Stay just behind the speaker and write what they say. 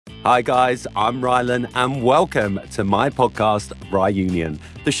Hi guys, I'm Rylan and welcome to my podcast, Reunion,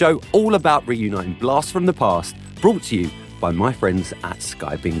 the show all about reuniting blasts from the past, brought to you by my friends at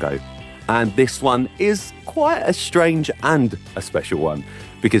Sky Bingo. And this one is quite a strange and a special one,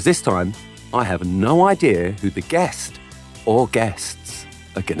 because this time I have no idea who the guest or guests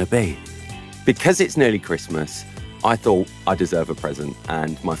are going to be. Because it's nearly Christmas, I thought I deserve a present,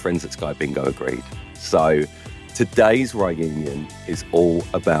 and my friends at Sky Bingo agreed. So today's reunion is all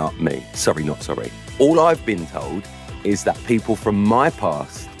about me. Sorry. All I've been told is that people from my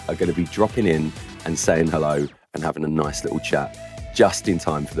past are going to be dropping in and saying hello and having a nice little chat just in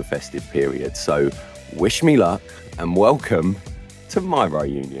time for the festive period. So wish me luck and welcome to my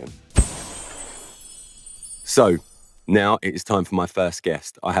reunion. So now it is time for my first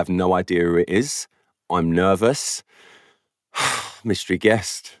guest. I have no idea who it is. I'm nervous. Mystery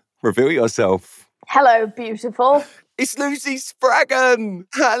guest, reveal yourself. Hello, beautiful. It's Lucy Spraggan.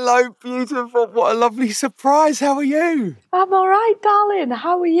 Hello, beautiful. What a lovely surprise. How are you? I'm all right, darling.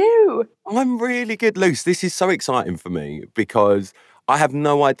 How are you? I'm really good, Luce. This is so exciting for me because I have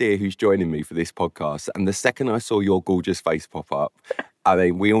no idea who's joining me for this podcast. And the second I saw your gorgeous face pop up, I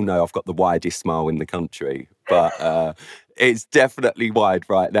mean, we all know I've got the widest smile in the country, but it's definitely wide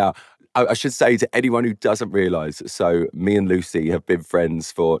right now. I should say to anyone who doesn't realise, so me and Lucy have been friends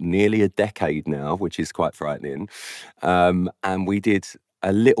for nearly a decade now, which is quite frightening. And we did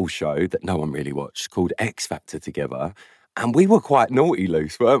a little show that no one really watched called X Factor together. And we were quite naughty,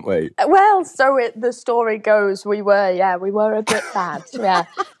 Luce, weren't we? Well, the story goes, we were a bit bad, yeah.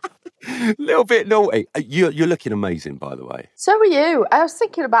 A little bit naughty. You're looking amazing, by the way. So are you. I was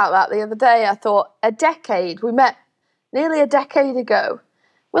thinking about that the other day. I thought, we met nearly a decade ago.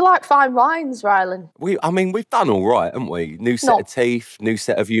 We're like fine wines, Rylan. We've done all right, haven't we? New set of teeth, new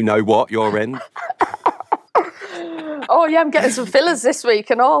set of you-know-what, your end. Oh, yeah, I'm getting some fillers this week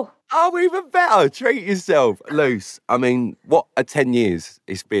and all. Oh, even better. Treat yourself. Luce, what a 10 years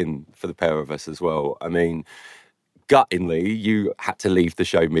it's been for the pair of us as well. Guttingly, you had to leave the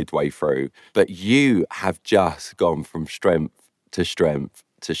show midway through, but you have just gone from strength to strength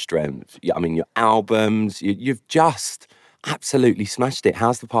to strength. Your albums, you've just absolutely smashed it.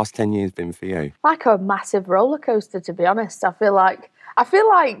 How's the past 10 years been for you? Like a massive roller coaster, to be honest. I feel like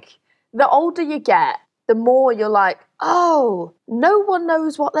the older you get, the more you're like, oh, no one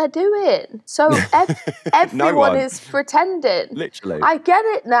knows what they're doing. So everyone is pretending. Literally. I get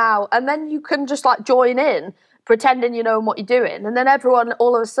it now. And then you can just like join in, pretending you know what you're doing. And then everyone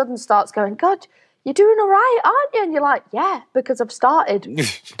all of a sudden starts going, God, you're doing all right, aren't you? And you're like, yeah, because I've started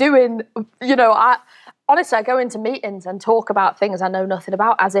doing, honestly, I go into meetings and talk about things I know nothing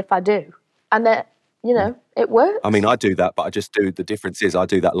about as if I do. And it works. I do that, but the difference is I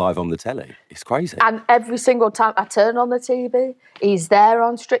do that live on the telly. It's crazy. And every single time I turn on the TV, he's there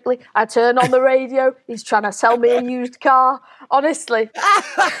on Strictly. I turn on the radio, he's trying to sell me a used car. Honestly.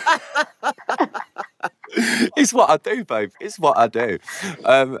 It's what I do, babe. It's what I do.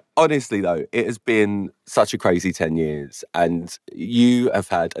 Honestly, though, it has been such a crazy 10 years, and you have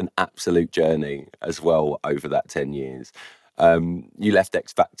had an absolute journey as well over that 10 years. You left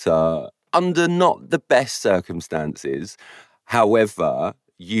X Factor under not the best circumstances. However,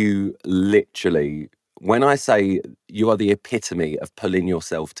 you literally, when I say you are the epitome of pulling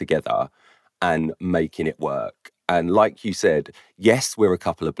yourself together and making it work. And like you said, yes, we're a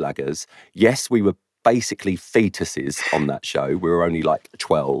couple of blaggers. Yes, we were basically fetuses on that show. We were only like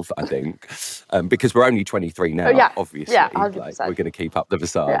 12, I think, because we're only 23 now, obviously. Yeah, we're going to keep up the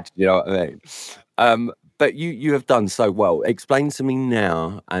facade, You know what I mean? But you have done so well. Explain to me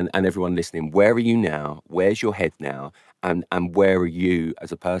now, and everyone listening, where are you now? Where's your head now? And where are you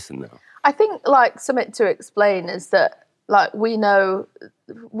as a person now? I think, something to explain is that, we know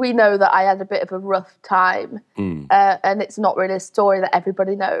that I had a bit of a rough time, and it's not really a story that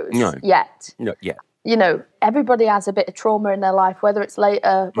everybody knows yet. No, yeah. Everybody has a bit of trauma in their life, whether it's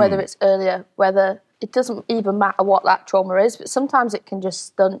later, whether it's earlier, whether it doesn't even matter what that trauma is, but sometimes it can just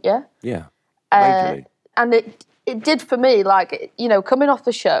stunt you. Yeah, majorly. And it did for me, coming off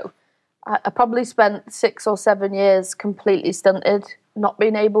the show, I probably spent 6 or 7 years completely stunted, not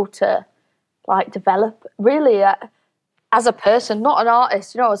being able to, develop, really, as a person, not an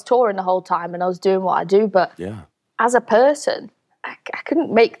artist. I was touring the whole time and I was doing what I do, but as a person, I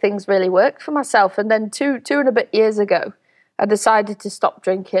couldn't make things really work for myself. And then two and a bit years ago, I decided to stop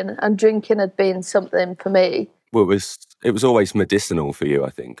drinking, and drinking had been something for me. Well, it was always medicinal for you,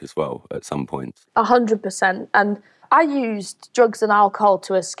 I think, as well, at some point. 100%. And I used drugs and alcohol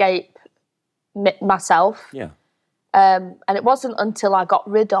to escape myself. Yeah. And it wasn't until I got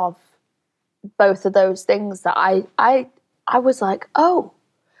rid of both of those things that I was like, oh,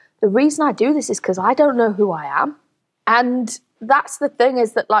 the reason I do this is because I don't know who I am. And that's the thing,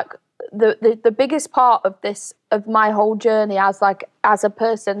 is that like the biggest part of this, of my whole journey as a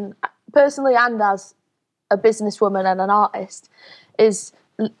person, personally and as a businesswoman and an artist, is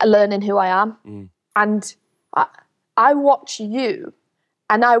learning who I am. And I watch you,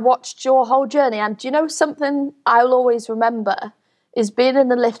 and I watched your whole journey. And do you know something I'll always remember is being in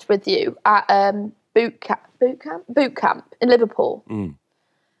the lift with you at boot camp in Liverpool.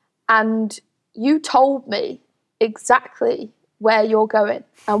 And you told me exactly where you're going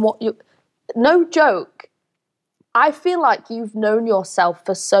and what you... No joke, I feel like you've known yourself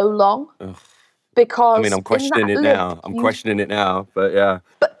for so long. Ugh. Because I mean, I'm questioning it now. But yeah.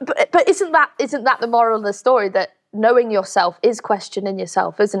 But isn't that the moral of the story, that knowing yourself is questioning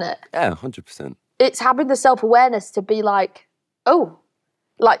yourself, isn't it? Yeah, 100%. It's having the self-awareness to be like, oh,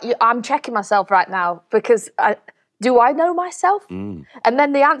 like I'm checking myself right now because do I know myself? And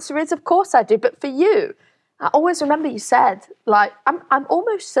then the answer is, of course I do. But for you, I always remember you said, like, I'm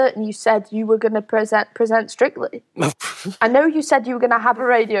almost certain you said you were going to present Strictly. I know you said you were going to have a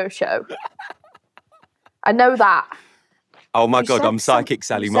radio show. I know that. Oh my God, I'm psychic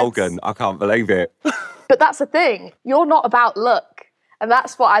Sally Morgan. I can't believe it. But that's the thing. You're not about luck. And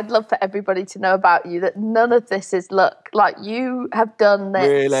that's what I'd love for everybody to know about you, that none of this is luck. Like, you have done this.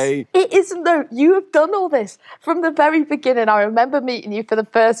 Really? It isn't though. You have done all this. From the very beginning, I remember meeting you for the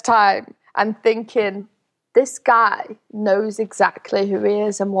first time and thinking, this guy knows exactly who he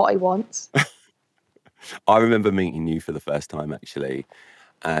is and what he wants. I remember meeting you for the first time, actually.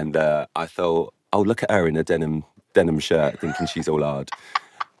 And I thought, oh, look at her in a denim shirt, thinking she's all hard.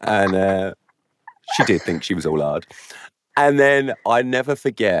 And she did think she was all hard. And then I never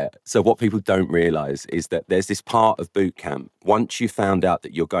forget. So what people don't realise is that there's this part of boot camp. Once you found out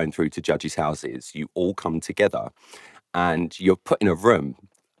that you're going through to judges' houses, you all come together and you're put in a room.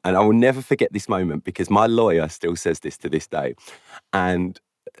 And I will never forget this moment because my lawyer still says this to this day. And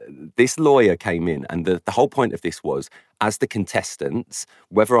this lawyer came in, and the whole point of this was, as the contestants,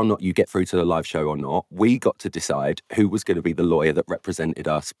 whether or not you get through to the live show or not, we got to decide who was going to be the lawyer that represented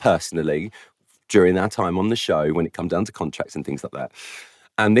us personally during our time on the show when it come down to contracts and things like that.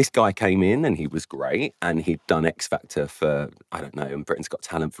 And this guy came in and he was great, and he'd done X Factor for, I don't know, and Britain's Got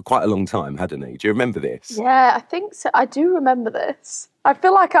Talent for quite a long time, hadn't he? Do you remember this? Yeah, I think so. I do remember this. I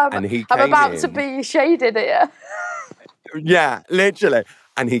feel like I'm about to be shaded here. Yeah, literally.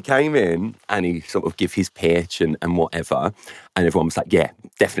 And he came in and he sort of give his pitch and whatever. And everyone was like, yeah,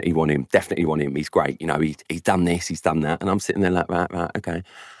 definitely want him. He's great. You know, he's done this, he's done that. And I'm sitting there like, right, okay.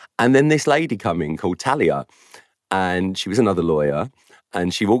 And then this lady come in called Talia, and she was another lawyer,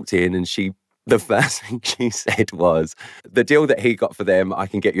 and she walked in and the first thing she said was, the deal that he got for them, I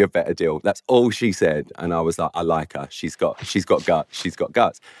can get you a better deal. That's all she said. And I was like, I like her. She's got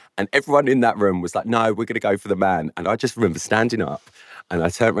guts. And everyone in that room was like, no, we're going to go for the man. And I just remember standing up and I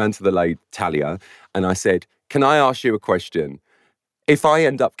turned around to the lady, Talia, and I said, can I ask you a question? If I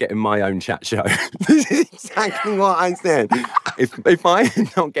end up getting my own chat show, this is exactly what I said. If I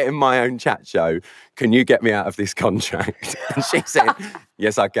end up getting my own chat show, can you get me out of this contract? And she said,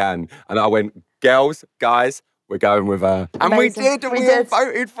 yes, I can. And I went, guys, we're going with her. And Amazing. we did, and we all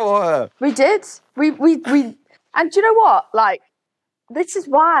voted for her. We did. We and do you know what? Like, this is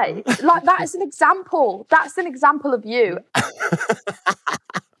why. Like, that is an example. That's an example of you.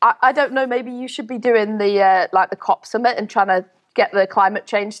 I don't know, maybe you should be doing the the COP summit and trying to get the climate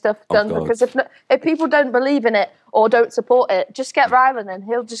change stuff done, because if people don't believe in it or don't support it, just get Rylan and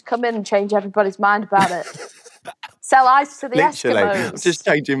he'll just come in and change everybody's mind about it. Sell ice to the Eskimos. I'm just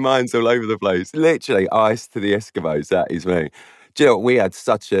changing minds all over the place. Literally, ice to the Eskimos. That is me. Do you know what? We had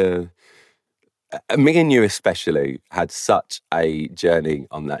such me and you especially had such a journey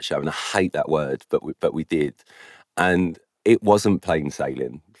on that show, and I hate that word, but we did. And it wasn't plain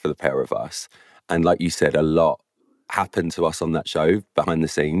sailing for the pair of us. And like you said, a lot happened to us on that show behind the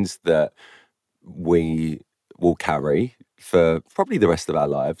scenes that we will carry for probably the rest of our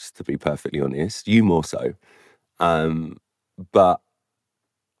lives, to be perfectly honest. You more so. But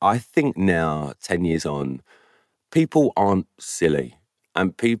I think now, 10 years on, people aren't silly.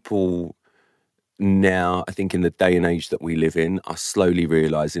 And people now, I think in the day and age that we live in, are slowly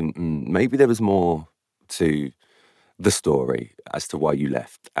realising maybe there was more to the story as to why you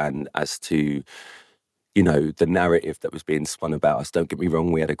left, and as to, you know, the narrative that was being spun about us. Don't get me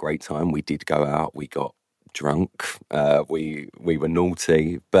wrong, we had a great time. We did go out, we got drunk, we were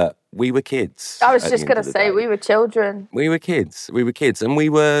naughty, but we were kids. I was just going to say, we were children. We were kids, and we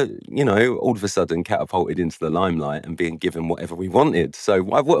were, you know, all of a sudden catapulted into the limelight and being given whatever we wanted. So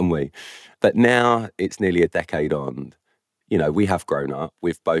why wouldn't we? But now it's nearly a decade on. we have grown up.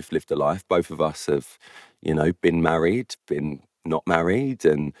 We've both lived a life. Both of us have, been married, been not married,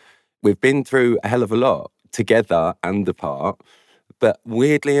 and we've been through a hell of a lot together and apart. But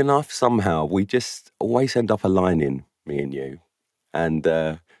weirdly enough, somehow we just always end up aligning, me and you. And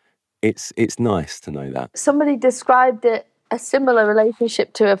it's nice to know that. Somebody described it, a similar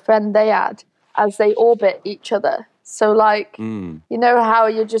relationship to a friend they had, as they orbit each other. So you know how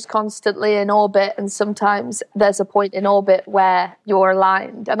you're just constantly in orbit, and sometimes there's a point in orbit where you're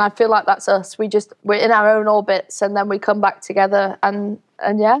aligned. And I feel like that's us. We're in our own orbits, and then we come back together, and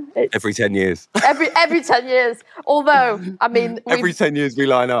yeah. Every 10 years. Every 10 years. Although, I mean... Every 10 years we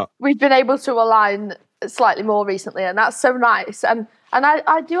line up. We've been able to align slightly more recently, and that's so nice. And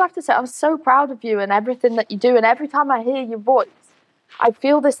I do have to say, I'm so proud of you and everything that you do. And every time I hear your voice, I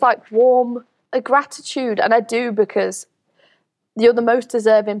feel this warm gratitude. And I do, because you're the most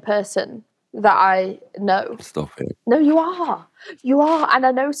deserving person that I know. Stop it. No, you are. You are. And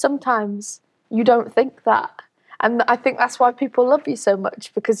I know sometimes you don't think that. And I think that's why people love you so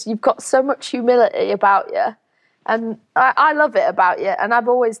much, because you've got so much humility about you. And I love it about you. And I've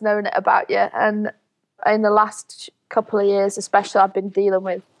always known it about you. And in the last couple of years, especially, I've been dealing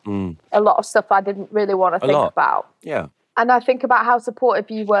with a lot of stuff I didn't really want to think about. Yeah. And I think about how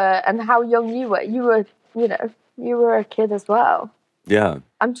supportive you were and how young you were. You were a kid as well. Yeah.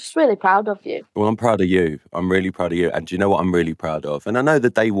 I'm just really proud of you. Well, I'm proud of you. I'm really proud of you. And do you know what I'm really proud of? And I know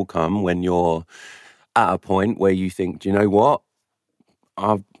the day will come when you're at a point where you think, do you know what?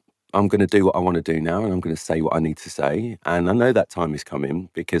 I'm going to do what I want to do now, and I'm going to say what I need to say. And I know that time is coming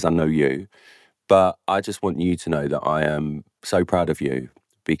because I know you. But I just want you to know that I am so proud of you,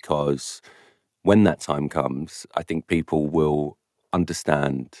 because when that time comes, I think people will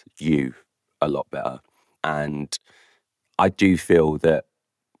understand you a lot better. And I do feel that,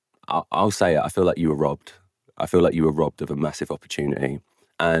 I'll say it, I feel like you were robbed. I feel like you were robbed of a massive opportunity.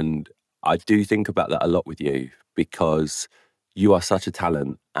 And I do think about that a lot with you, because you are such a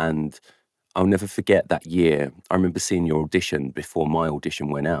talent. And I'll never forget that year. I remember seeing your audition before my audition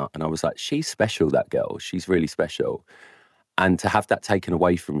went out, and I was like, she's special, that girl. She's really special. And to have that taken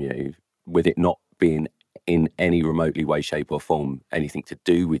away from you, with it not being in any remotely way, shape or form anything to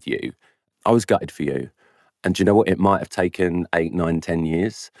do with you, I was gutted for you. And do you know what? It might have taken 8, 9, 10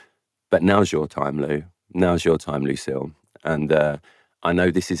 years, but now's your time, Lou. Now's your time, Lucille. And I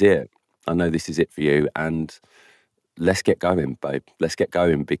know this is it. I know this is it for you. And let's get going, babe. Let's get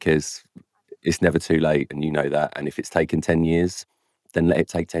going, because it's never too late, and you know that. And if it's taken 10 years, then let it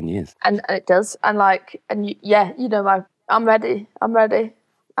take 10 years. And it does. And I'm ready. I'm ready.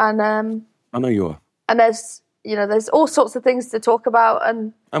 And I know you are. And there's all sorts of things to talk about,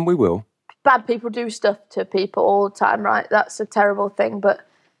 and we will. Bad people do stuff to people all the time, right? That's a terrible thing. But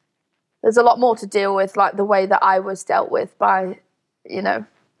there's a lot more to deal with, like the way that I was dealt with by, the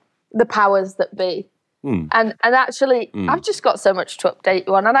powers that be. And actually, I've just got so much to update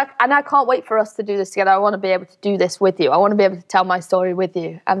you on, and I can't wait for us to do this together. I want to be able to do this with you. I want to be able to tell my story with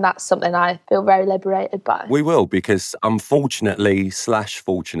you, and that's something I feel very liberated by. We will, because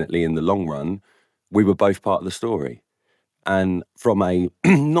unfortunately/fortunately, in the long run, we were both part of the story. And from a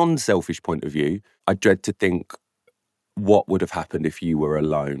non-selfish point of view, I dread to think what would have happened if you were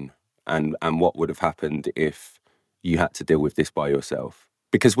alone, and what would have happened if you had to deal with this by yourself,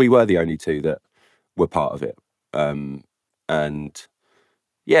 because we were the only two that were part of it. And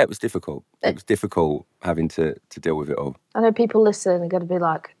yeah, it was difficult. It was difficult having to deal with it all. I know people listening are going to be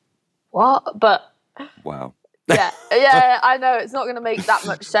like, what? But wow. Yeah, I know it's not going to make that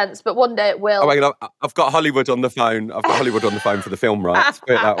much sense, but one day it will. Oh my God, I've got Hollywood on the phone. I've got Hollywood on the phone for the film rights.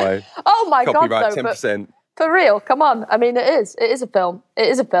 Put it that way. Oh my Copyright, God, 10%. For real, come on. I mean, it is a film. It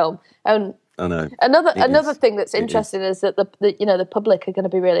is a film. And I know. Another thing that's interesting is that the public are going to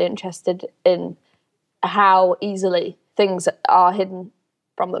be really interested in how easily things are hidden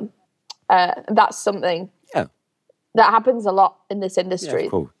from them. That's something that happens a lot in this industry. Yeah,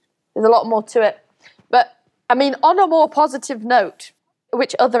 of course. There's a lot more to it. But, I mean, on a more positive note,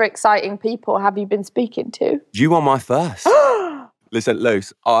 which other exciting people have you been speaking to? You are my first. Listen,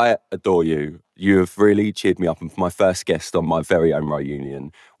 Luce, I adore you. You have really cheered me up. And for my first guest on my very own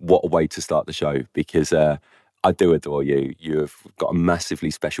Reunion, what a way to start the show, because I do adore you. You have got a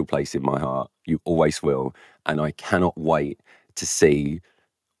massively special place in my heart. You always will. And I cannot wait to see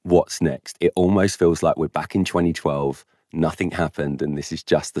what's next. It almost feels like we're back in 2012. Nothing happened, and this is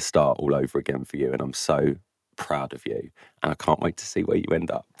just the start all over again for you. And I'm so proud of you. And I can't wait to see where you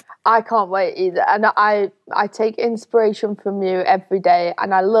end up. I can't wait either. And I take inspiration from you every day.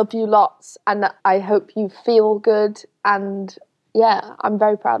 And I love you lots. And I hope you feel good. And yeah, I'm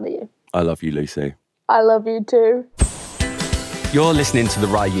very proud of you. I love you, Lucy. I love you too. You're listening to The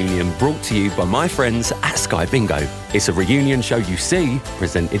Rye Union, brought to you by my friends at Sky Bingo. It's a reunion show you see,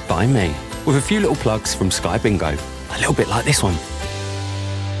 presented by me, with a few little plugs from Sky Bingo. A little bit like this one.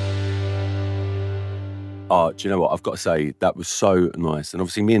 Oh, do you know what? I've got to say, that was so nice. And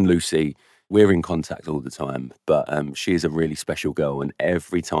obviously me and Lucy, we're in contact all the time, but she is a really special girl. And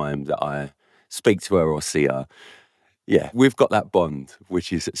every time that I speak to her or see her, yeah, we've got that bond,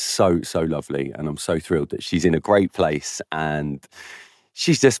 which is so lovely. And I'm so thrilled that she's in a great place and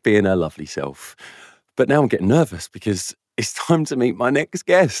she's just being her lovely self. But now I'm getting nervous because it's time to meet my next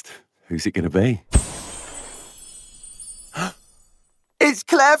guest. Who's it going to be? It's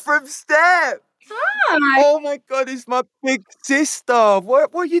Claire from Step. Hi. Oh my God, it's my big sister. What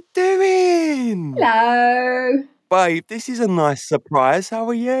are you doing? Hello. Babe, this is a nice surprise. How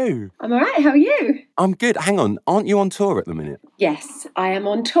are you? I'm all right. How are you? I'm good. Hang on. Aren't you on tour at the minute? Yes, I am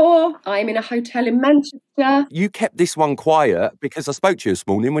on tour. I'm in a hotel in Manchester. You kept this one quiet because I spoke to you this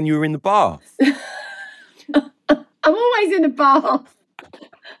morning when you were in the bar. I'm always in a bar.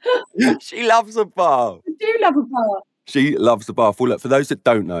 She loves a bar. I do love a bar. She loves the bar. Well, look, for those that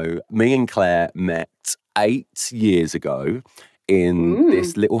don't know, me and Claire met 8 years ago in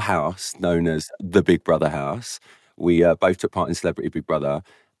this little house known as the Big Brother house. We both took part in Celebrity Big Brother,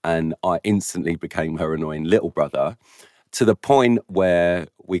 and I instantly became her annoying little brother, to the point where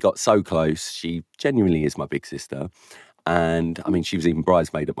we got so close. She genuinely is my big sister. And I mean, she was even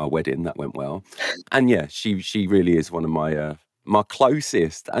bridesmaid at my wedding. That went well. And yeah, she really is one of my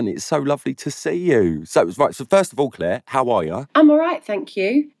closest, and it's so lovely to see you. So first of all, Claire, how are you? I'm all right, thank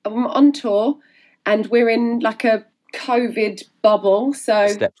you. I'm on tour, and we're in like a COVID bubble. So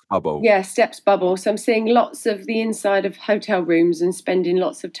Steps bubble. Yeah, Steps bubble. So I'm seeing lots of the inside of hotel rooms and spending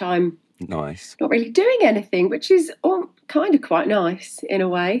lots of time Nice. not really doing anything, which is kind of quite nice in a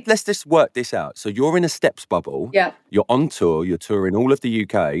way. Let's just work this out. So you're in a Steps bubble. Yeah. You're on tour. You're touring all of the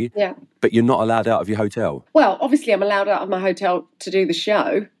UK. Yeah. But you're not allowed out of your hotel. Well, obviously I'm allowed out of my hotel to do the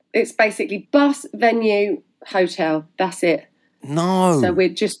show. It's basically bus, venue, hotel. That's it. No. So we're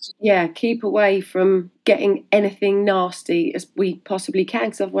just, keep away from getting anything nasty as we possibly can,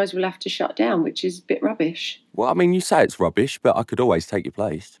 because otherwise we'll have to shut down, which is a bit rubbish. Well, I mean, you say it's rubbish, but I could always take your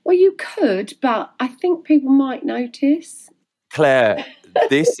place. Well, you could, but I think people might notice. Claire,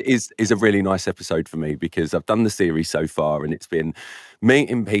 this is a really nice episode for me because I've done the series so far and it's been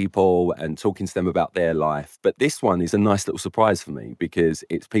meeting people and talking to them about their life. But this one is a nice little surprise for me because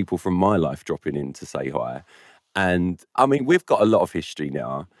it's people from my life dropping in to say hi. And I mean, we've got a lot of history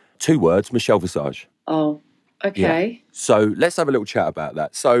now. 2 words, Michelle Visage. Oh, okay. Yeah. So let's have a little chat about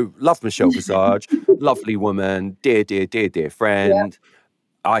that. So love Michelle Visage, lovely woman, dear friend,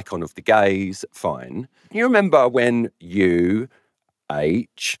 icon of the gays, fine. You remember when you,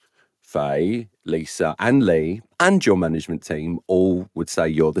 H, Faye, Lisa and Lee and your management team all would say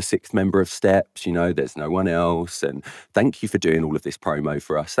you're the 6th member of Steps, you know, there's no one else, and thank you for doing all of this promo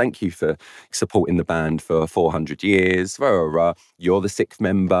for us. Thank you for supporting the band for 400 years. You're the 6th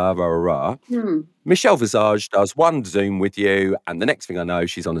member. Michelle Visage does one Zoom with you and the next thing I know,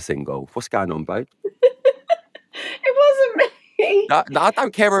 she's on a single. What's going on, babe? It wasn't me. I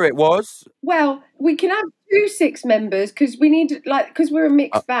don't care who it was. Well, we can have 2 6 members because we need, because we're a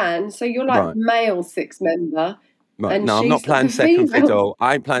mixed band. So you're like male 6 member. Right. And No, I'm not playing second fiddle.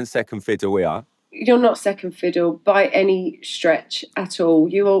 I ain't playing second fiddle here. You're not second fiddle by any stretch at all.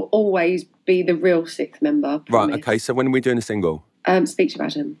 You will always be the real 6th member. Right, okay, so when are we doing a single? Speak to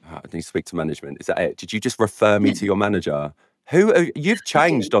Adam. I need to speak to management. Is that it? Did you just refer me to your manager? You've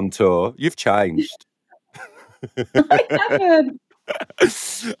changed on tour. You've changed. I haven't.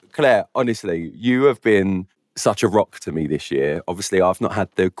 Claire, honestly, you have been such a rock to me this year. Obviously, I've not had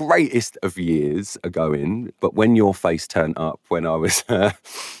the greatest of years going, but when your face turned up, when I was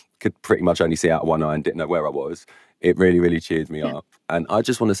could pretty much only see out of one eye and didn't know where I was, it really cheered me up. And I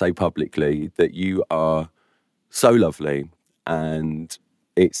just want to say publicly that you are so lovely, and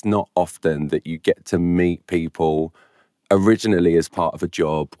it's not often that you get to meet people originally as part of a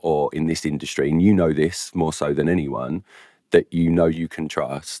job or in this industry, and you know this more so than anyone, that you know you can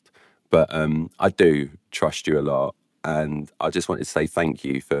trust. But I do trust you a lot, and I just wanted to say thank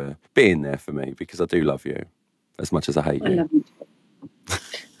you for being there for me because I do love you as much as I hate you. I love you too.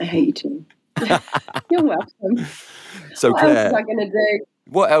 I hate you too. You're welcome. So what Claire, else was I going to do?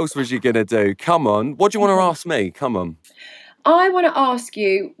 What else was you going to do? Come on. What do you want to ask me? Come on. I want to ask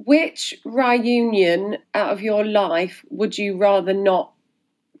you, which reunion out of your life would you rather not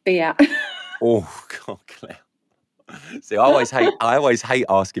be at? Oh, God, Claire. See, I always hate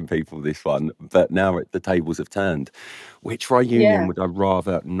asking people this one, but now the tables have turned. Which reunion would I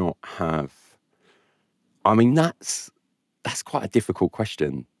rather not have? I mean, that's That's quite a difficult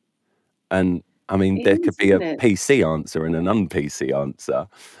question. And I mean, It there is, could be a isn't it? PC answer and an un-PC answer.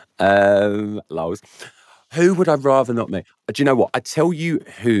 Lols. Who would I rather not meet? Do you know what? I tell you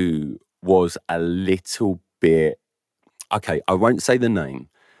who was a little bit... Okay, I won't say the name,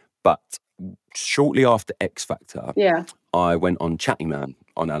 but shortly after X Factor, Yeah. I went on Chatty Man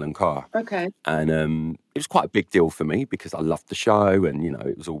on Alan Carr. Okay. And it was quite a big deal for me because I loved the show and, you know,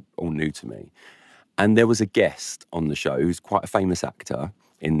 it was all new to me. And there was a guest on the show who's quite a famous actor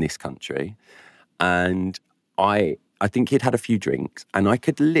in this country. And I think he'd had a few drinks and I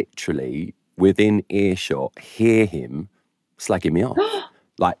could literally, within earshot, hear him slagging me off.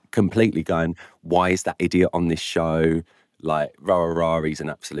 Like completely going, why is that idiot on this show? Like, rah, rah, rah, he's an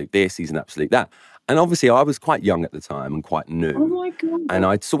absolute this, he's an absolute that. And obviously I was quite young at the time and quite new. Oh my God. And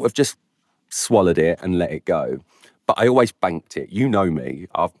I'd sort of just swallowed it and let it go. But I always banked it. You know me.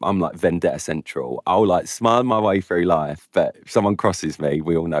 I'm like Vendetta Central. I'll like smile my way through life. But if someone crosses me,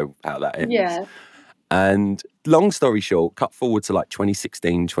 we all know how that ends. Yeah. And long story short, cut forward to like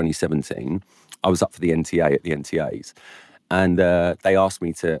 2016, 2017, I was up for the NTA at the NTAs. And they asked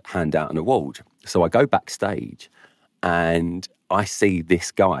me to hand out an award. So I go backstage and I see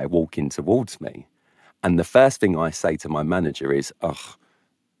this guy walking towards me. And the first thing I say to my manager is, ugh,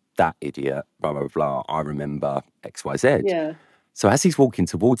 that idiot, blah, blah, blah, I remember XYZ. Yeah. So as he's walking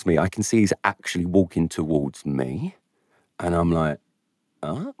towards me, I can see he's actually walking towards me. And I'm like,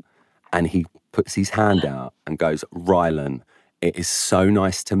 huh? And he puts his hand out and goes, Rylan, it is so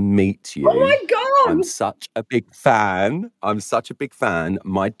nice to meet you. Oh my God. I'm such a big fan.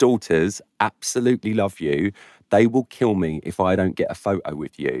 My daughters absolutely love you. They will kill me if I don't get a photo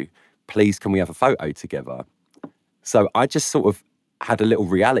with you. Please, can we have a photo together? So I just sort of had a little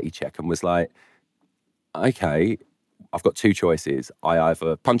reality check and was like, okay, I've got two choices. I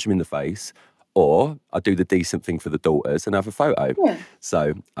either punch him in the face or I do the decent thing for the daughters and have a photo. Yeah.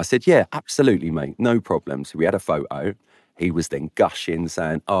 So I said, yeah, absolutely, mate. No problem. So we had a photo. He was then gushing,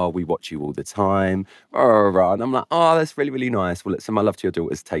 saying, oh, we watch you all the time. And I'm like, oh, that's really, really nice. Well, send my love to your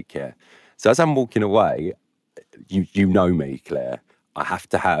daughters. Take care. So as I'm walking away, you know me, Claire. I have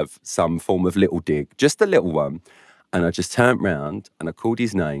to have some form of little dig, just a little one. And I just turned round and I called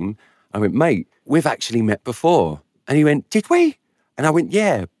his name. I went, mate, we've actually met before. And he went, did we? And I went,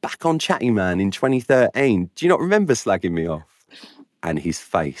 yeah, back on Chatty Man in 2013. Do you not remember slagging me off? And his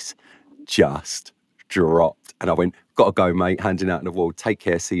face just dropped. And I went, gotta go, mate, handing out an award. Take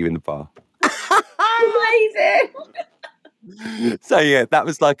care, see you in the bar. Amazing. So yeah, that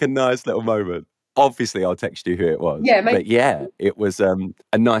was like a nice little moment. Obviously, I'll text you who it was. Yeah, mate. But yeah, it was a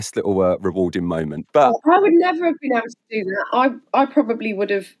nice little rewarding moment. But I would never have been able to do that. I probably would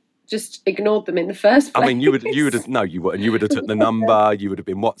have just ignored them in the first place. I mean, you would have, no, you wouldn't. You would have took the number. You would have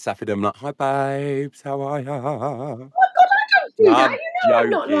been WhatsApping them like, hi, babes, how are you? Oh my God, I don't do that. You know I'm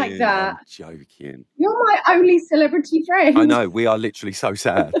not like that. I'm joking. You're my only celebrity friend. I know, we are literally so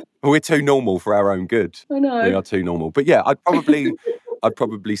sad. We're too normal for our own good. I know. We are too normal. But yeah, I'd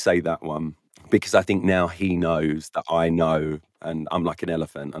probably say that one. Because I think now he knows that I know, and I'm like an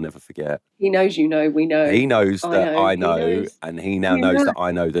elephant. I'll never forget. He knows you know, we know. He knows that I know, He knows. and he now knows that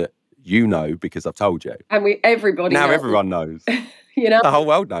I know that you know because I've told you. And everybody Now knows. everyone knows. You know? The whole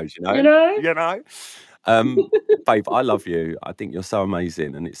world knows, you know. You know? Babe, I love you. I think you're so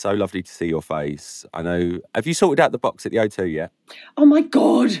amazing, and it's so lovely to see your face. I know. Have you sorted out the box at the O2 yet? Oh my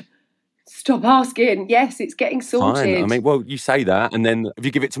God. Stop asking. Yes, it's getting sorted. Fine. I mean, well, you say that, and then if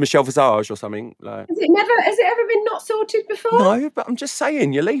you give it to Michelle Visage or something, like. Has it ever been not sorted before? No, but I'm just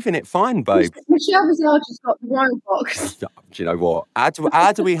saying, you're leaving it fine, babe. Michelle Visage has got the royal box. Do you know what?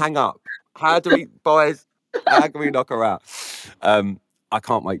 How do we hang up? How do we, boys? How can we knock her out? I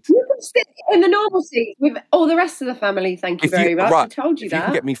can't wait. You can sit in the normal seat with all the rest of the family. Thank you very much. Right, I told you if that. you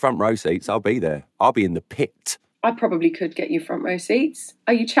can get me front row seats, I'll be there. I'll be in the pit. I probably could get you front row seats.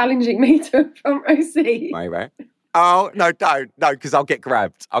 Are you challenging me to a front row seat? Maybe. Oh no, don't no, because I'll get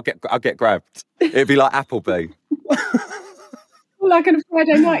grabbed. I'll get grabbed. It'd be like Appleby. Like on a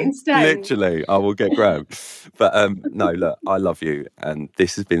Friday night in Staines. Literally, I will get grabbed. But no, look, I love you, and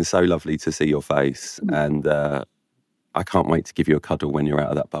this has been so lovely to see your face, and I can't wait to give you a cuddle when you're out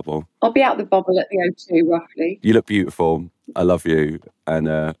of that bubble. I'll be out the bubble at the O2 roughly. You look beautiful. I love you,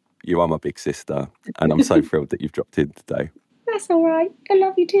 and you are my big sister, and I'm so thrilled that you've dropped in today. That's all right. I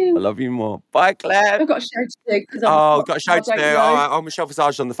love you too. I love you more. Bye, Claire. I've got a show to do. Got a show to do. All right, oh, Michelle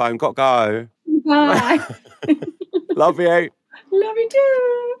Visage on the phone. Got to go. Bye. Love you. Love you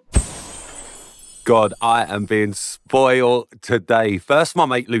too. God, I am being spoiled today. First, my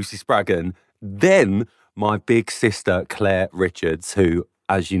mate Lucy Spraggan, then my big sister Claire Richards, who,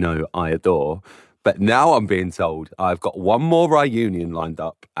 as you know, I adore. But now I'm being told I've got one more Rye Union lined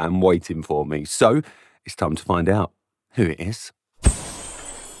up and waiting for me. So it's time to find out who it is.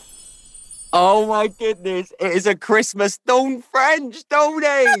 Oh my goodness, it is a Christmas Dawn French,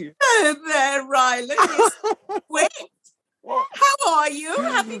 Dawney! Hello there, Rylan. Wait, how are you?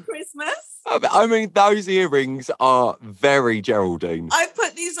 Happy Christmas. I mean, those earrings are very Geraldine. I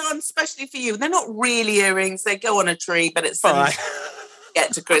put these on especially for you. They're not really earrings. They go on a tree, but it's Fine.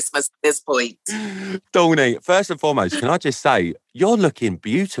 get to Christmas at this point. Dawney, first and foremost, can I just say, you're looking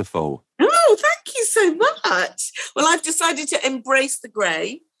beautiful. Oh, thank you so much. Well, I've decided to embrace the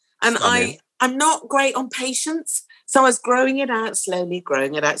grey, and I'm not great on patience. So I was growing it out slowly, and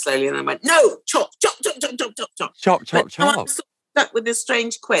then I went, no, chop. I'm stuck with this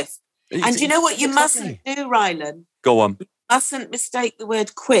strange quiff. And you know what you mustn't do, Rylan? Go on. You mustn't mistake the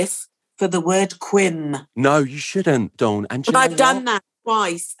word quiff for the word quim. No, you shouldn't, Dawn. And but I've done that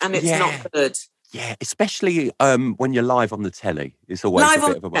twice, and it's not good. Yeah, especially when you're live on the telly. It's always live a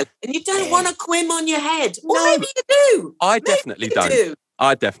bit of a telly. And you don't want a quim on your head. Well, maybe you do. I definitely don't.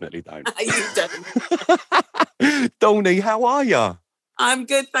 I definitely don't. You don't. Dawney, how are you? I'm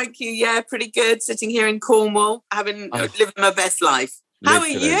good, thank you. Yeah, pretty good. Sitting here in Cornwall, living my best life. How are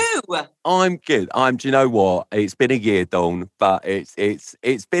you? I'm good. Do you know what? It's been a year, Dawn, but it's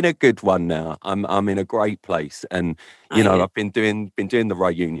been a good one now. I'm in a great place, and I've been doing the Rye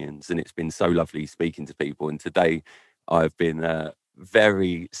Unions, and it's been so lovely speaking to people. And today, I've been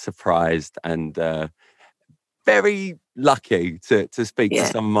very surprised and very lucky to speak to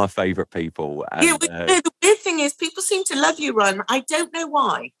some of my favourite people. And, the weird thing is, people seem to love you, Ron. I don't know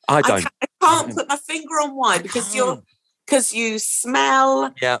why. I don't. I can't put my finger on why, because you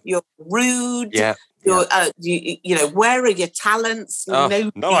smell, you're rude, you're where are your talents? No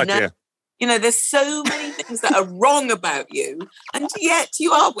idea. There's so many things that are wrong about you, and yet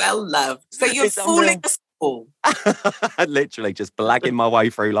you are well loved. So you're fooling us all. Literally just blagging my way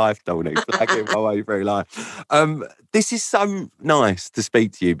through life, Dawney. Blagging my way through life. This is so nice to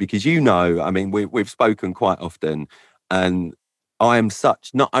speak to you because we've spoken quite often, and I am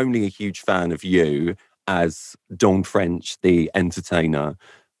not only a huge fan of you as Dawn French, the entertainer,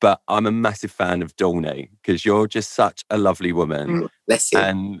 but I'm a massive fan of Dawney because you're just such a lovely woman. Bless you.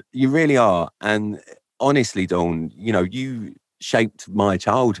 And you really are. And honestly, Dawn, you shaped my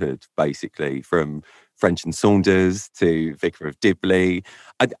childhood basically from French and Saunders to Vicar of Dibley.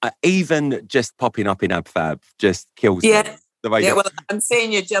 I even just popping up in AbFab just kills me. Well, I'm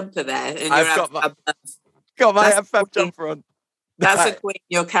seeing your jumper there. I've got my AbFab jumper on. That's a queen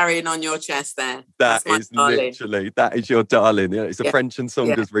you're carrying on your chest there. That is your darling. It's a French and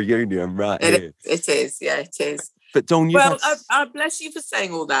Saunders reunion here. It is, it is. But Dawn, I bless you for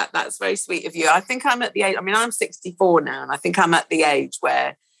saying all that. That's very sweet of you. I think I'm at the age, I'm 64 now, and I think I'm at the age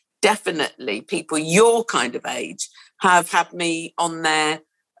where definitely people your kind of age have had me on their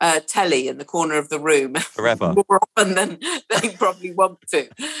telly in the corner of the room forever, more often than they probably want to.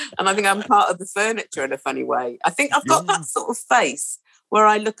 And I think I'm part of the furniture in a funny way. I think I've got that sort of face where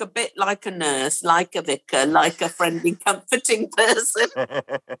I look a bit like a nurse, like a vicar, like a friendly, comforting person.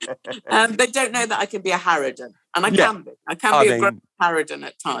 They don't know that I can be a harridan. And I can be. I can be a great harridan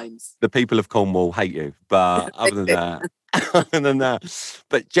at times. The people of Cornwall hate you, but other than that,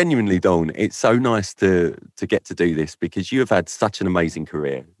 but genuinely, Dawn, it's so nice to get to do this because you have had such an amazing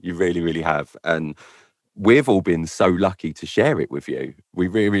career. You really, really have. And we've all been so lucky to share it with you. We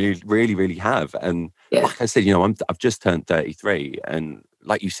really, really, really have. And like I said, I've just turned 33. And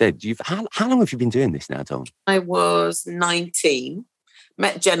like you said, how long have you been doing this now, Dawn? I was 19.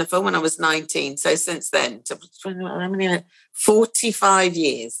 Met Jennifer when I was 19. So since then, 45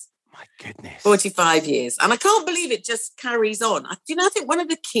 years. My goodness. 45 years. And I can't believe it just carries on. I think one of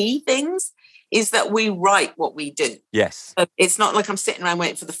the key things is that we write what we do. Yes. It's not like I'm sitting around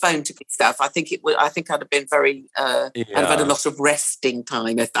waiting for the phone to pick stuff. I think I'd have been very, I'd have had a lot of resting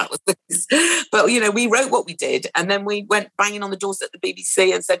time if that was the case. But, we wrote what we did, and then we went banging on the doors at the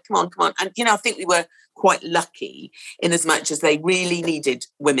BBC and said, come on. And, I think we were quite lucky in as much as they really needed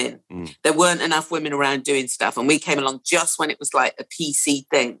women. There weren't enough women around doing stuff. And we came along just when it was like a PC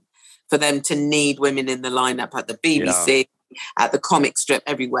thing for them to need women in the lineup at the BBC, at the comic strip,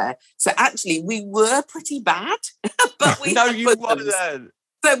 everywhere. So actually, we were pretty bad. But we no, you weren't.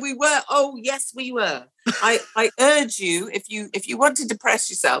 So we were. Oh, yes, we were. I urge you, if you want to depress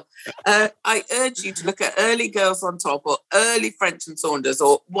yourself, I urge you to look at early Girls on Top or early French and Saunders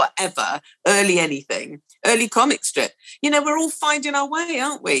or whatever, early anything, early comic strip. We're all finding our way,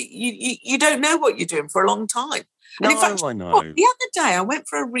 aren't we? You don't know what you're doing for a long time. No, And in fact, I know. the other day I went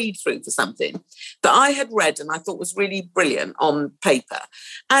for a read through for something that I had read and I thought was really brilliant on paper,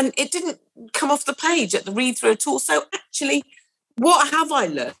 and it didn't come off the page at the read through at all. So actually, what have I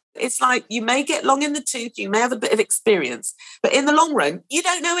learned? It's like you may get long in the tooth, you may have a bit of experience, but in the long run, you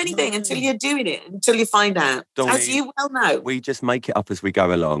don't know anything until you're doing it, until you find out. As you well know. We just make it up as we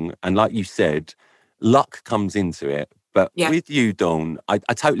go along. And like you said, luck comes into it. But with you, Dawn, I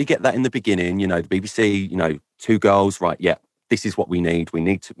totally get that in the beginning. You know, the BBC, you know, 2 girls, right, yeah, this is what we need. We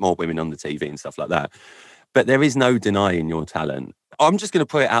need more women on the TV and stuff like that. But there is no denying your talent. I'm just going to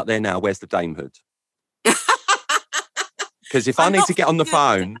put it out there now. Where's the damehood? Because if I need to get on the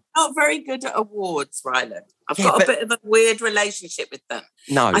phone... I'm not very good at awards, Ryland. I've got a bit of a weird relationship with them.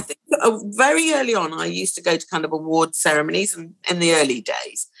 No. I think very early on, I used to go to kind of award ceremonies in the early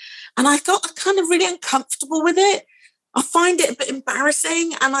days. And I got kind of really uncomfortable with it. I find it a bit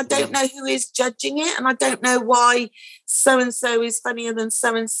embarrassing, and I don't know who is judging it, and I don't know why so-and-so is funnier than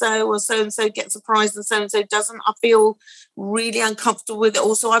so-and-so, or so-and-so gets a prize and so-and-so doesn't. I feel really uncomfortable with it.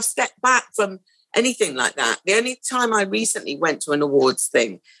 Also, I've stepped back from anything like that. The only time I recently went to an awards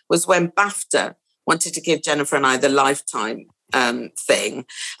thing was when BAFTA wanted to give Jennifer and I the Lifetime thing.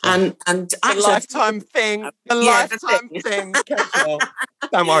 And the Lifetime thing. The Lifetime thing.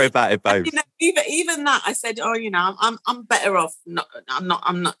 Don't worry about it, babe. You know, even that, I said, oh, you know, I'm better off.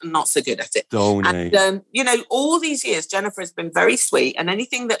 I'm not so good at it. And you know, all these years, Jennifer has been very sweet, and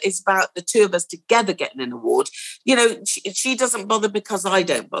anything that is about the two of us together getting an award, you know, she doesn't bother because I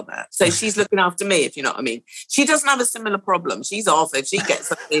don't bother. So she's looking after me, if you know what I mean. She doesn't have a similar problem. She's off if she gets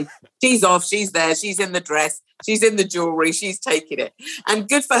something. She's off. She's there. She's in the dress. She's in the jewelry. She's taking it, and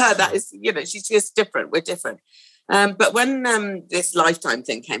good for her. That is, you know, she's just different. We're different. But when this Lifetime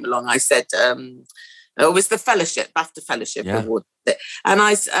thing came along, I said, it was the fellowship, BAFTA Fellowship Award. And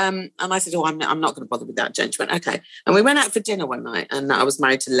I said, oh, I'm not going to bother with that. Jen, she went, okay. And we went out for dinner one night, and I was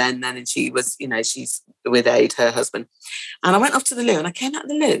married to Len then, and she was, you know, she's with Aid, her husband. And I went off to the loo, and I came out of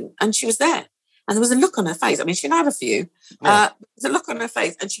the loo, and she was there. And there was a look on her face. I mean, she'd had a few. There was a look on her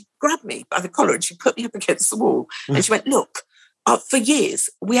face, and she grabbed me by the collar and she put me up against the wall. And she went, look, for years,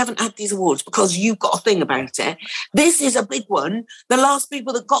 we haven't had these awards because you've got a thing about it. This is a big one. The last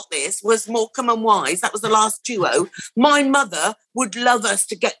people that got this was Morecambe and Wise. That was the last duo. My mother would love us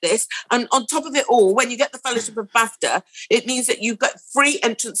to get this. And on top of it all, when you get the Fellowship of BAFTA, it means that you've got free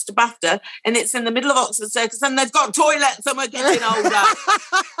entrance to BAFTA, and it's in the middle of Oxford Circus, and they've got toilets, and we're getting older.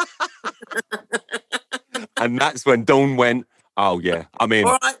 And that's when Dawn went, oh, yeah, I'm in.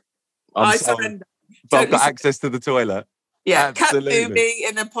 All right. I surrender. But I've got access to the toilet. Yeah, Cat Booby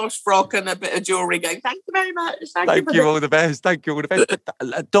in a posh frock and a bit of jewellery going, thank you very much. Thank you, all the best. Thank you, all the best.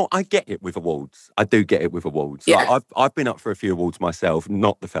 But I get it with awards. I do get it with awards. Yeah. Like, I've been up for a few awards myself,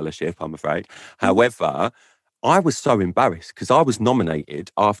 not the Fellowship, I'm afraid. However, I was so embarrassed because I was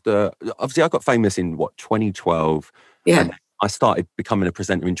nominated after, obviously I got famous in, 2012. Yeah. And I started becoming a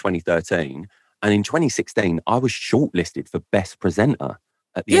presenter in 2013. And in 2016, I was shortlisted for Best Presenter.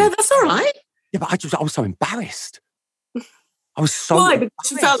 At the end. That's all right. Yeah, but I was so embarrassed. I was so... Why? Because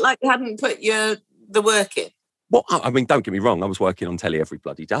you felt like you hadn't put the work in? Well, I mean, don't get me wrong. I was working on telly every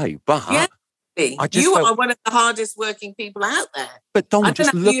bloody day, but... Yeah, you are one of the hardest working people out there. But Dawn,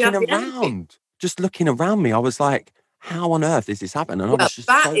 just looking around me, I was like, how on earth is this happening? And I was just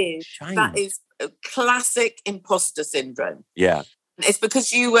that is a classic imposter syndrome. Yeah. It's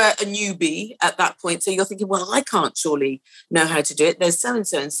because you were a newbie at that point. So you're thinking, well, I can't surely know how to do it. There's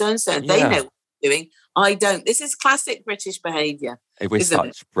so-and-so and so-and-so, and they know what they're doing. I don't. This is classic British behaviour. We're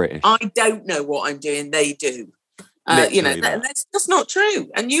such British. I don't know what I'm doing. They do. You know, that's just not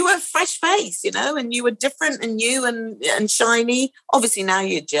true. And you were fresh face, you know, and you were different and new and shiny. Obviously now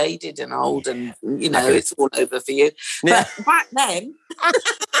you're jaded and old and, you know, it's all over for you. Yeah. But back then,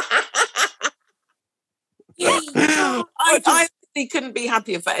 I couldn't be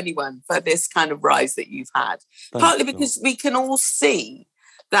happier for anyone for this kind of rise that you've had. Partly because we can all see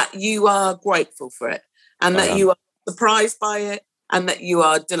that you are grateful for it and that you are surprised by it and that you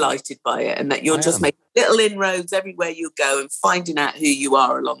are delighted by it and that you're just making little inroads everywhere you go and finding out who you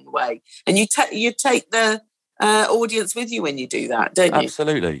are along the way. And you take the audience with you when you do that, don't you?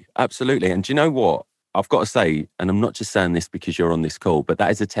 Absolutely, absolutely. And do you know what? I've got to say, and I'm not just saying this because you're on this call, but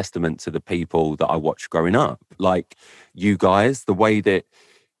that is a testament to the people that I watched growing up. Like you guys, the way that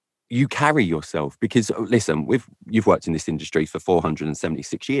you carry yourself, because listen, you've worked in this industry for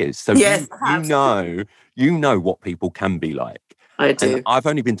 476 years. So yes, you know what people can be like. I do. And I've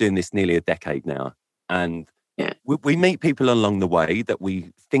only been doing this nearly a decade now. And we meet people along the way that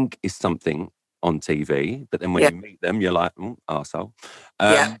we think is something on TV, but then when you meet them, you're like, arsehole.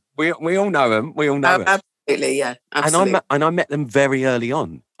 We all know them. We all know them. Absolutely, yeah. Absolutely. And I met them very early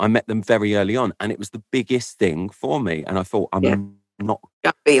on. And it was the biggest thing for me. And I thought, I'm not.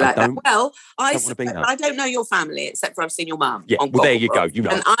 Can't be like that. Well, I don't know your family except for I've seen your mum. Yeah, well, there you go. You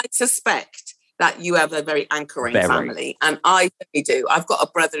know. And I suspect that you have a very anchoring family, and I really do. I've got a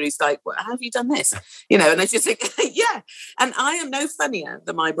brother who's like, well, how have you done this? And I just think, yeah. And I am no funnier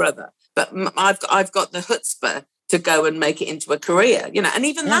than my brother, but I've got the chutzpah to go and make it into a career, and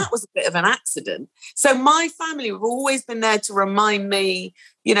even that was a bit of an accident. So my family have always been there to remind me,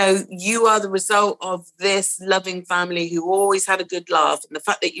 you are the result of this loving family who always had a good laugh, and the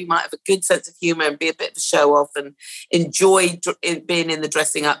fact that you might have a good sense of humor and be a bit of a show off and enjoy being in the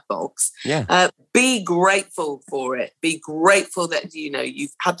dressing up box. Yeah. Be grateful for it. Be grateful that,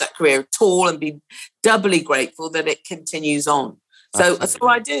 you've had that career at all, and be doubly grateful that it continues on. So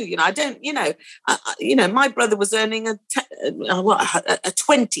I do, I don't, my brother was earning a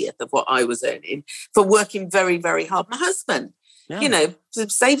 20th of what I was earning for working very, very hard. My husband,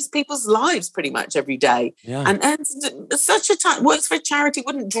 saves people's lives pretty much every day. Yeah. And such a time, works for a charity,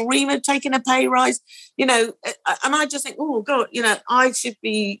 wouldn't dream of taking a pay rise, and I just think, oh God, I should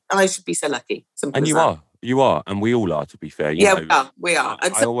be so lucky. And you are, and we all are, to be fair. We are.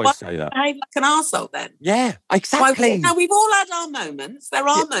 And I always say that. Behave like an arsehole then. Yeah, exactly. Now, we've all had our moments. There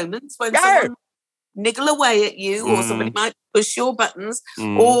are moments when someone niggle away at you, or somebody might push your buttons,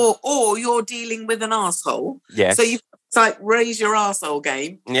 or you're dealing with an arsehole. Yes. So you've got to raise your arsehole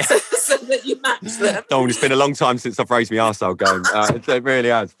game so that you match them. Dawn, it's been a long time since I've raised my arsehole game. It really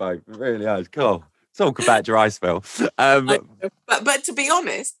has, babe. It really has. Cool. Talk about your ice spell. But to be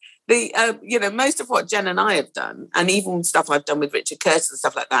honest, most of what Jen and I have done, and even stuff I've done with Richard Curtis and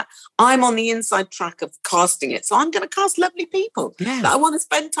stuff like that, I'm on the inside track of casting it. So I'm going to cast lovely people that I want to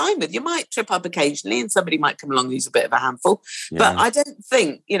spend time with. You might trip up occasionally and somebody might come along who's a bit of a handful. Yeah. But I don't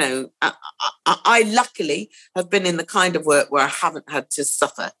think, I luckily have been in the kind of work where I haven't had to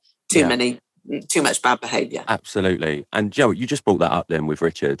suffer too much bad behaviour. Absolutely. And Joe, you just brought that up then with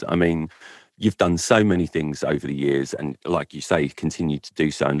Richard. I mean, you've done so many things over the years, and like you say, continue to do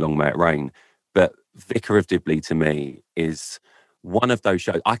so, and long may it rain. But Vicar of Dibley, to me, is one of those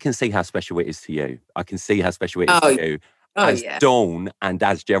shows. I can see how special it is to you. I can see how special it is to you as Dawn and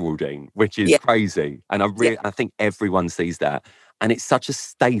as Geraldine, which is crazy. And I think everyone sees that. And it's such a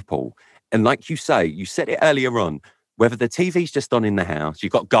staple. And like you say, you said it earlier on, whether the TV's just on in the house,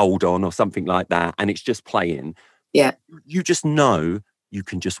 you've got gold on or something like that, and it's just playing, you just know you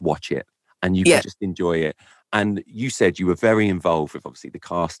can just watch it. And you can just enjoy it. And you said you were very involved with, obviously, the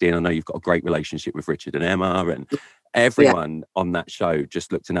casting. I know you've got a great relationship with Richard and Emma, and everyone on that show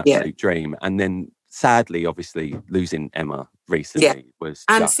just looked an absolute dream. And then, sadly, obviously, losing Emma recently was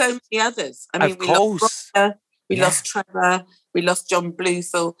and so many others. I mean, we lost Trevor, we lost John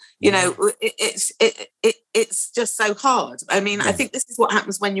Bluthal. It's just so hard. I mean, I think this is what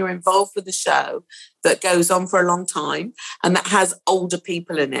happens when you're involved with a show that goes on for a long time and that has older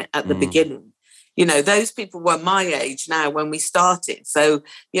people in it at the beginning. Those people were my age now when we started. So,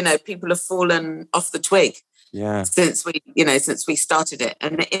 people have fallen off the twig since we started it.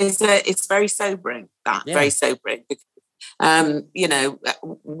 And it's very sobering, very sobering.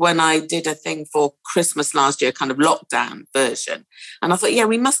 When I did a thing for Christmas last year, kind of lockdown version, and I thought,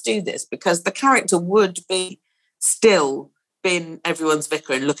 we must do this because the character would be still being everyone's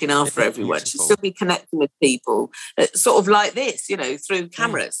vicar and looking after everyone. She'd still be connecting with people, sort of like this, through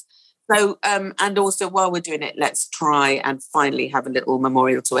cameras. So, and also while we're doing it, let's try and finally have a little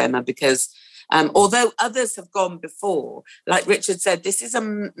memorial to Emma because although others have gone before, like Richard said, this is a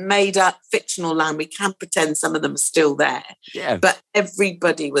made-up fictional land. We can't pretend some of them are still there. Yeah. But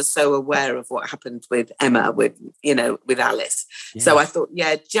everybody was so aware of what happened with Emma, with Alice. Yeah. So I thought,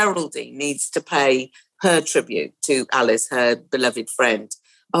 Geraldine needs to pay her tribute to Alice, her beloved friend.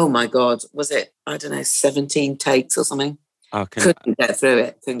 Oh my God, was it, 17 takes or something? Couldn't get through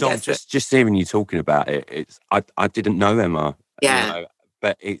it. Just hearing you talking about it, I didn't know Emma. Yeah.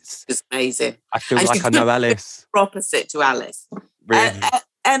 But it's amazing. I feel like I know Alice. Opposite to Alice. Really?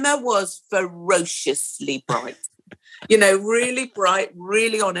 Emma was ferociously bright. Really bright,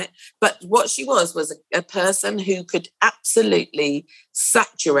 really on it. But what she was a person who could absolutely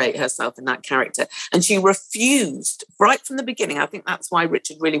saturate herself in that character. And she refused, right from the beginning, I think that's why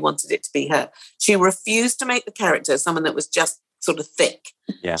Richard really wanted it to be her. She refused to make the character someone that was just sort of thick.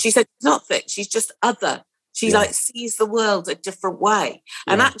 Yeah. She said, she's not thick, she's just other. She sees the world a different way.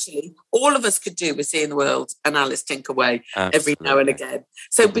 Yeah. And actually, all of us could do with seeing the world and Alice Tinkerway every now and again.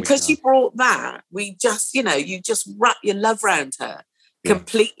 So because she brought that, we just, you just wrap your love around her.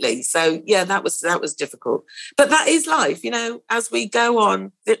 completely. So yeah, that was difficult. But that is life, as we go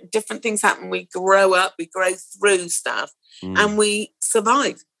on, different things happen. We grow up, we grow through stuff, and we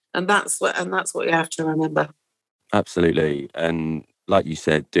survive. And that's what you have to remember. Absolutely. And like you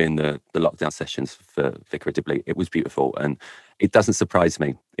said, doing the lockdown sessions for Vicar of Dibley, it was beautiful. And it doesn't surprise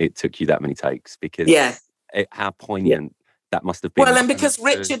me it took you that many takes, because how poignant that must have been. Well, and because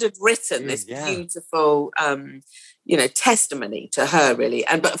Richard had written this beautiful, testimony to her, really.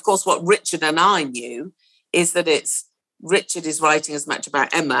 But of course, what Richard and I knew is that Richard is writing as much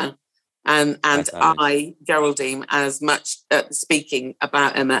about Emma, and I, Geraldine, as much speaking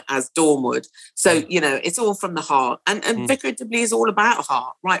about Emma as Dawn would. So, it's all from the heart. And Vicar of Dibley is all about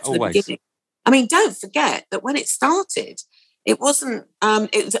heart, right from the beginning. I mean, don't forget that when it started, it wasn't,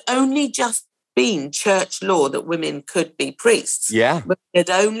 it was only just been church law that women could be priests. Yeah. But it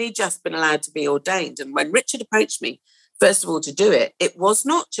had only just been allowed to be ordained. And when Richard approached me, first of all, to do it, it was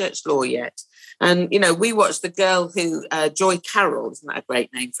not church law yet. And, we watched the girl who, Joy Carroll, isn't that a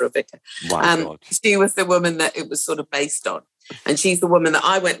great name for a vicar? Wow. She was the woman that it was sort of based on. And she's the woman that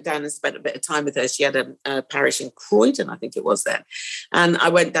I went down and spent a bit of time with her. She had a parish in Croydon, I think it was there. And I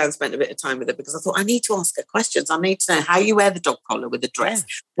went down and spent a bit of time with her because I thought, I need to ask her questions. I need to know how you wear the dog collar with the dress.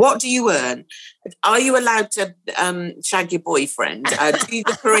 What do you earn? Are you allowed to shag your boyfriend? Do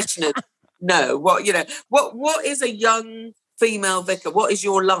the parishioners know? What is a young female vicar? What is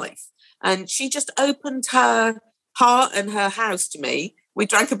your life? And she just opened her heart and her house to me. We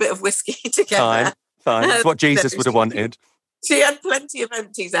drank a bit of whiskey together. Fine. It's what Jesus would have wanted. She had plenty of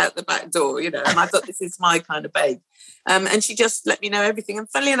empties out the back door, and I thought, this is my kind of babe. And she just let me know everything. And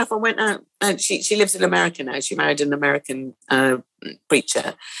funnily enough, I went out, and she lives in America now. She married an American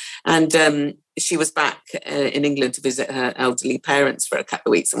preacher. And she was back in England to visit her elderly parents for a couple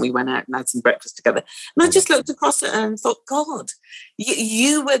of weeks. And we went out and had some breakfast together. And I just looked across at her and thought, God,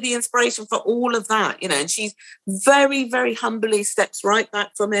 you were the inspiration for all of that, And she very, very humbly steps right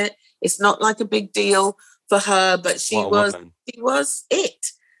back from it. It's not like a big deal for her, but she was it.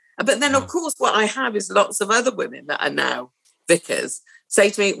 But then, of course, what I have is lots of other women that are now vicars say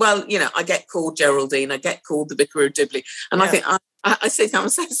to me, well, I get called Geraldine, I get called the Vicar of Dibley. And I think, I say to them, I'm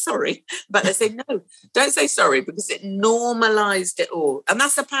so sorry. But they say, no, don't say sorry, because it normalised it all. And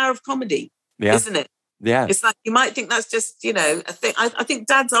that's the power of comedy, isn't it? Yeah. It's like, you might think that's just, a thing. I think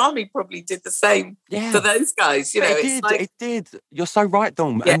Dad's Army probably did the same for those guys. It did. You're so right,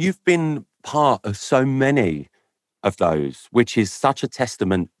 Dawn. Yeah. And you've been part of so many of those, which is such a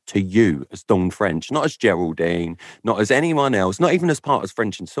testament to you as Dawn French, not as Geraldine, not as anyone else, not even as part of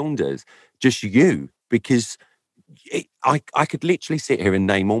French and Saunders, just you, because I could literally sit here and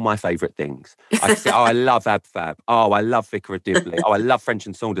name all my favourite things. I could say, I love Ab Fab. Oh, I love Vicar of Dibley. Oh, I love French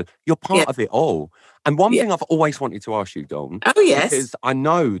and Saunders. You're part of it all. And one thing I've always wanted to ask you, Dawn. Oh, yes. Because I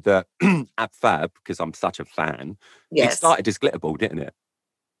know that Ab Fab, because I'm such a fan, it started as Glitterball, didn't it?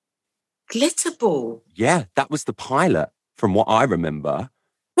 Glitterball? Yeah, that was the pilot, from what I remember.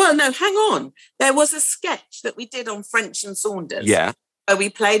 Well, no, hang on. There was a sketch that we did on French and Saunders. Yeah. Where we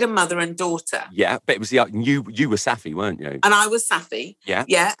played a mother and daughter. Yeah, but it was you were Safi, weren't you? And I was Safi. Yeah.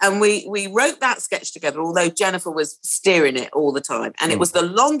 Yeah, and we wrote that sketch together, although Jennifer was steering it all the time. And it was the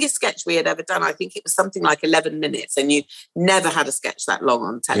longest sketch we had ever done. I think it was something like 11 minutes, and you never had a sketch that long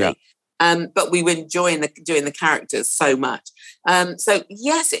on telly. Yeah. But we were enjoying doing the characters so much. So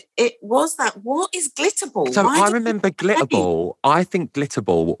yes, it was that. What is Glitterball? So I remember Glitterball. I think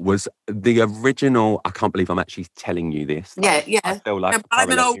Glitterball was the original. I can't believe I'm actually telling you this. Yeah. I feel like I'm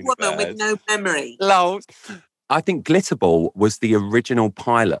an old woman with no memory. Lol. I think Glitterball was the original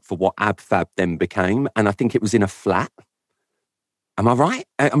pilot for what Ab Fab then became, and I think it was in a flat. Am I right?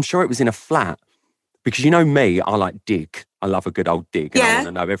 I'm sure it was in a flat. Because you know me, I like dig. I love a good old dig. And I want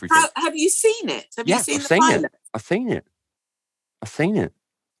to know everything. Have you seen it? Have you seen I've the pilot? I've seen it.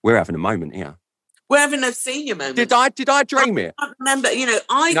 We're having a moment here. We're having a senior moment. Did I dream it? I remember, You know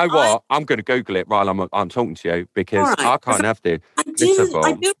what? I'm going to Google it while I'm talking to you, because I can't have the Glitterball.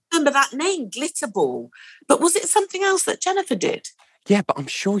 I do remember that name, Glitterball. But was it something else that Jennifer did? Yeah, but I'm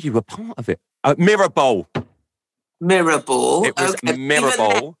sure you were part of it. Mirrorball. Mirrorball. It was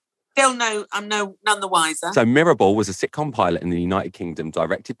Mirrorball. Still no, I'm none the wiser. So Mirrorball was a sitcom pilot in the United Kingdom,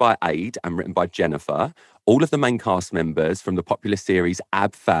 directed by Aid and written by Jennifer. All of the main cast members from the popular series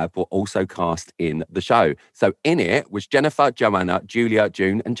Ab Fab were also cast in the show. So in it was Jennifer, Joanna, Julia,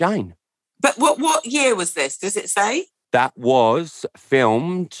 June and Jane. But what year was this? Does it say? That was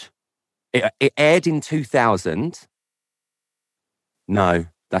filmed, it aired in 2000. No,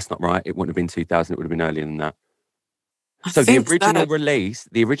 that's not right. It wouldn't have been 2000. It would have been earlier than that. So the original release,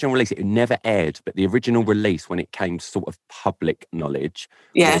 it never aired, but the original release when it came to sort of public knowledge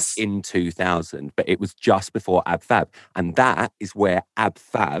was in 2000, but it was just before Ab Fab. And that is where Ab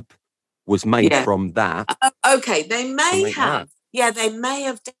Fab was made from that. Okay, they may have. Yeah, they may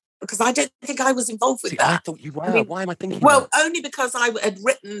have, because I don't think I was involved with that. I thought you were. Why am I thinking that? Only because I had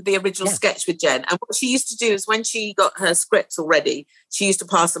written the original sketch with Jen. And what she used to do is when she got her scripts already, she used to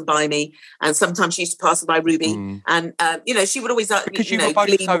pass them by me. And sometimes she used to pass them by Ruby. And, she would always... because you were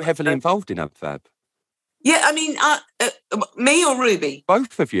both so heavily involved in Ab Fab. Yeah, I mean, me or Ruby?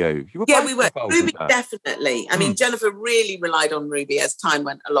 Both of you. We were. Ruby, definitely. I mean, Jennifer really relied on Ruby as time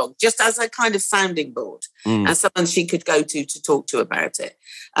went along, just as a kind of sounding board and someone she could go to talk to about it.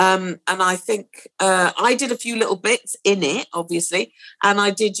 And I think I did a few little bits in it, obviously. And I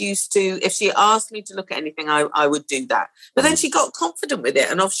did used to, if she asked me to look at anything, I would do that. But then she got confident with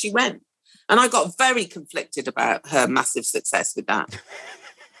it and off she went. And I got very conflicted about her massive success with that.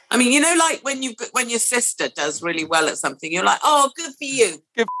 I mean, like when your sister does really well at something, you're like, oh, good for you.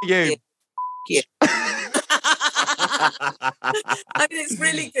 Good for you. Yeah. I mean, it's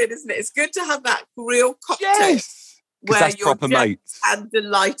really good, isn't it? It's good to have that real cocktail where you're proper mates and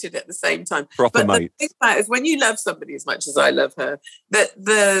delighted at the same time. Proper mates. The thing about it is when you love somebody as much as I love her, that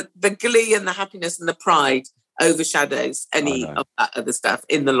the glee and the happiness and the pride overshadows any of that other stuff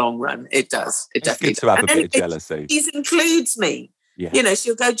in the long run. It does. It definitely does. Good to have a bit of jealousy. She includes me. Yeah.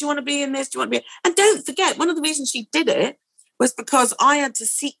 She'll go, do you want to be in this? Do you want to be? And don't forget, one of the reasons she did it was because I had to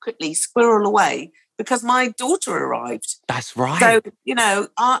secretly squirrel away because my daughter arrived. That's right. So,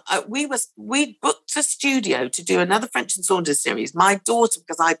 we booked a studio to do another French and Saunders series. My daughter,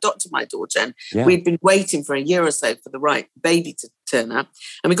 because I adopted my daughter, and we'd been waiting for a year or so for the right baby to turn up.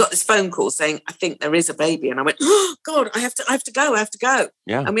 And we got this phone call saying, I think there is a baby. And I went, oh, God, I have to go.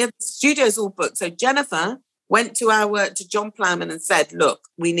 Yeah. And we had the studios all booked. So Jennifer went to John Plowman and said, look,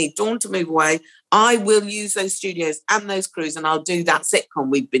 we need Dawn to move away. I will use those studios and those crews and I'll do that sitcom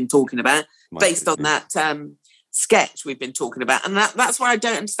we've been talking about based on that sketch we've been talking about. And that's where I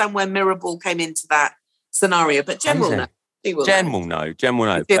don't understand where Mirrorball came into that scenario. But Jen will know. Jen will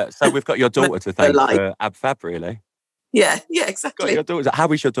know. So we've got your daughter to thank for Ab Fab, really. Yeah, exactly. Got your daughter.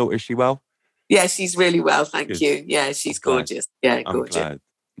 How is your daughter? Is she well? Yeah, she's really well, thank you. Yeah, she's gorgeous. Yeah, gorgeous. I'm glad.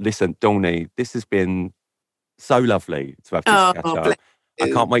 Listen, Dawnie, this has been so lovely to have this catch up. I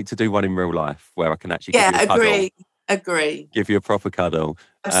can't wait to do one in real life where I can actually give you a cuddle. Agree. Give you a proper cuddle.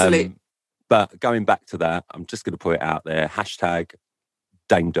 Absolutely. But going back to that, I'm just going to put it out there. #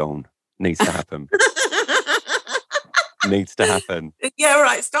 Dame Dawn needs to happen. Needs to happen. Yeah, all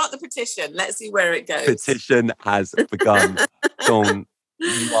right. Start the petition. Let's see where it goes. Petition has begun. Dawn,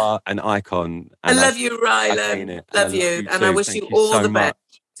 you are an icon. I love you, Rylan. Love you. And I wish you all the best.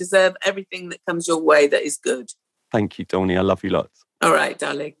 Deserve everything that comes your way that is good. Thank you, Dawnie. I love you lots. All right,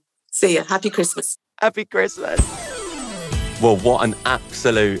 darling. See ya. Happy Christmas. Happy Christmas. Well, what an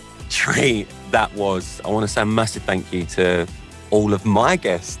absolute treat that was. I want to say a massive thank you to all of my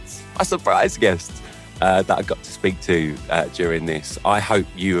guests, my surprise guests that I got to speak to during this. I hope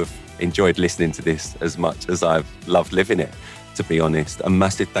you have enjoyed listening to this as much as I've loved living it, to be honest. A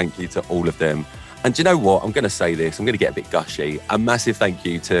massive thank you to all of them. And do you know what? I'm going to say this. I'm going to get a bit gushy. A massive thank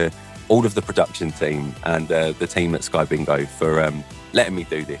you to all of the production team and the team at Sky Bingo for letting me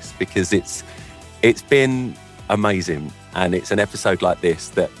do this, because it's been amazing. And it's an episode like this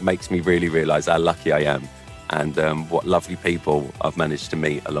that makes me really realise how lucky I am and what lovely people I've managed to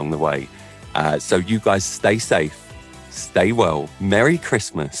meet along the way. So you guys stay safe, stay well, Merry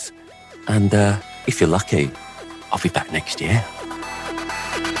Christmas. And if you're lucky, I'll be back next year.